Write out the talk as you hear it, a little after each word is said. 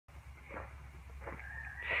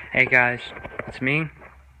Hey guys, it's me,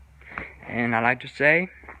 and I'd like to say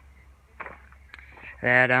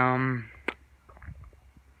that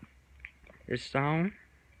this song,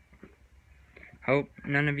 hope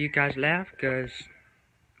none of you guys laugh, cause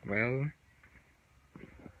well,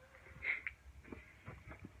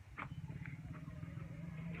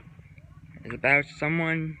 it's about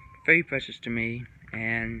someone very precious to me,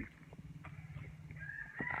 and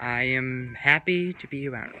I am happy to be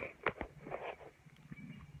around it.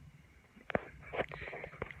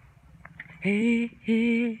 Hey,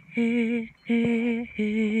 hey, hey, hey,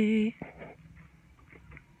 hey.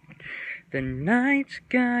 The night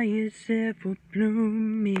sky is ever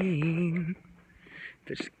blooming.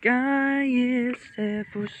 The sky is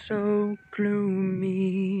ever so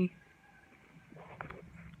gloomy.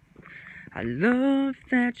 I love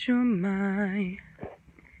that you're my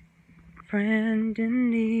friend in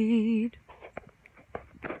need.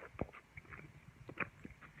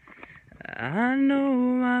 I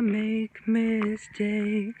know I make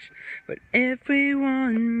mistakes, but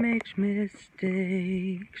everyone makes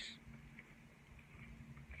mistakes.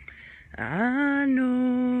 I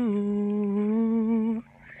know,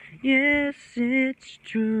 yes, it's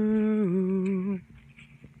true.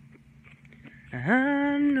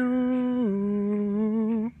 I know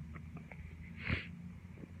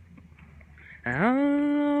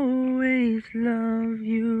I'll always love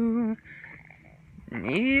you,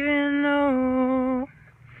 even though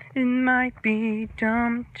it might be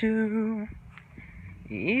dumb too.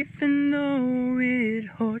 Even though it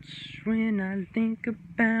hurts when I think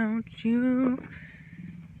about you,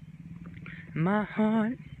 my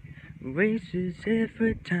heart races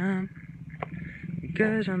every time,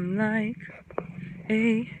 because I'm like,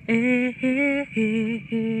 hey, hey, hey, hey,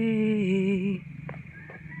 hey.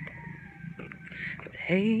 But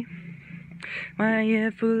hey, my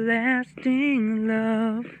everlasting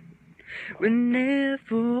love will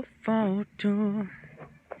never falter.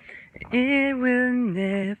 It will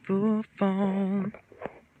never fall.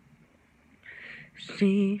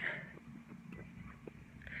 See,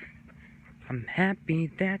 I'm happy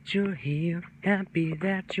that you're here, happy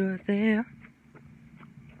that you're there.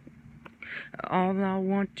 All I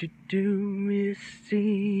want to do is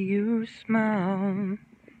see you smile.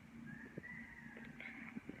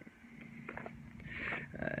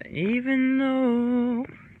 Even though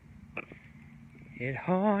it's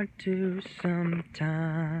hard to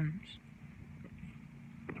sometimes,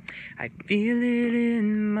 I feel it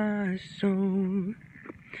in my soul,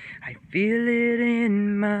 I feel it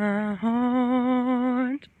in my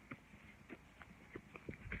heart.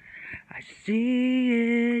 I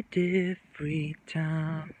see it every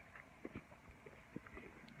time.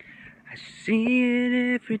 I see it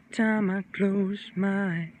every time I close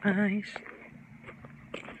my eyes.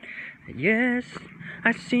 Yes,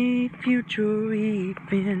 I see future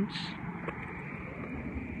events.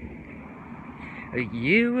 A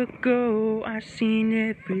year ago, I seen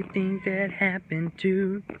everything that happened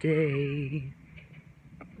today.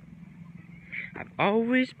 I've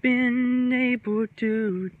always been able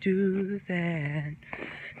to do that.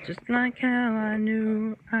 Just like how I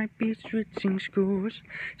knew I'd be switching schools.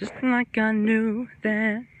 Just like I knew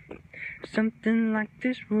that something like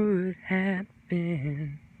this would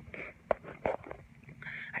happen.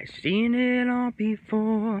 I've seen it all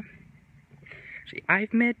before. See,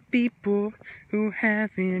 I've met people who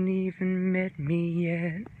haven't even met me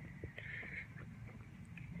yet.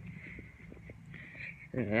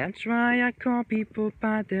 That's why I call people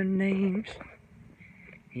by their names,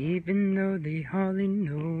 even though they hardly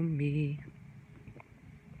know me.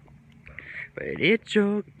 But it's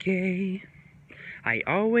okay, I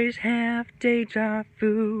always have deja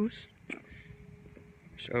vus.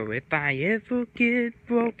 So if I ever get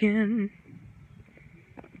broken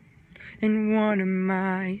in one of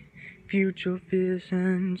my future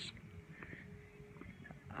visions,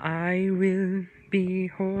 I will be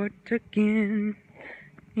hurt again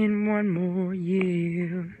in one more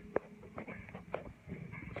year.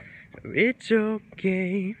 So it's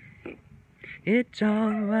okay, it's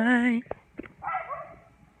alright.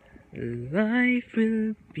 Life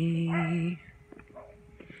will be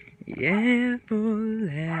everlasting.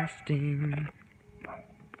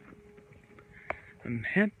 I'm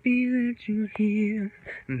happy that you're here,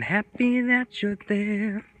 I'm happy that you're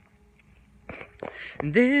there.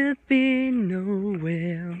 There'll be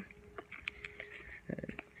nowhere,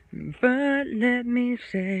 but let me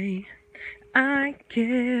say I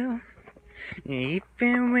care,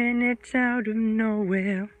 even when it's out of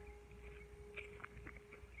nowhere.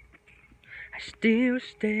 I still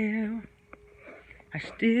stare, I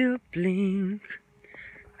still blink,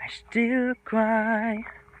 I still cry.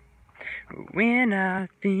 when I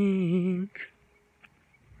think.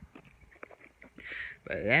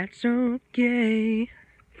 But that's okay,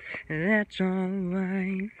 that's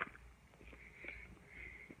alright.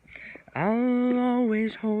 I'll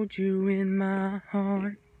always hold you in my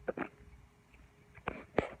heart.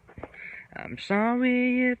 I'm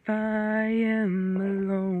sorry if I am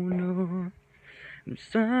alone, or I'm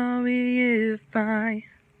sorry if I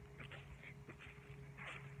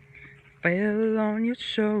fell on your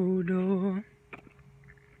shoulder.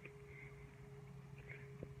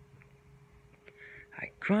 I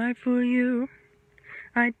cry for you,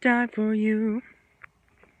 I die for you.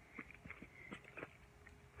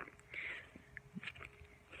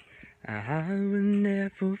 I will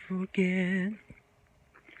never forget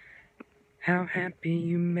how happy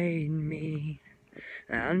you made me.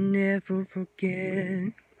 I'll never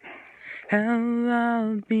forget how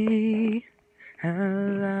I'll be.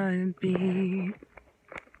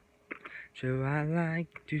 So I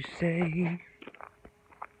like to say,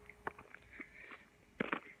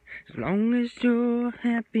 as long as you're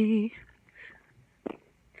happy,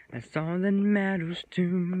 that's all that matters to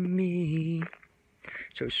me.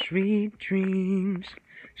 So sweet dreams,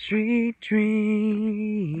 sweet dreams.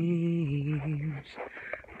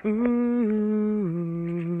 Ooh,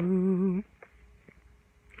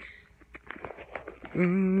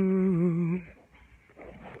 ooh.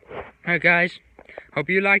 Alright guys, hope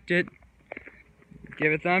you liked it.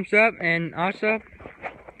 Give it a thumbs up and also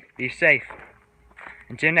be safe.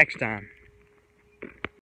 Until next time.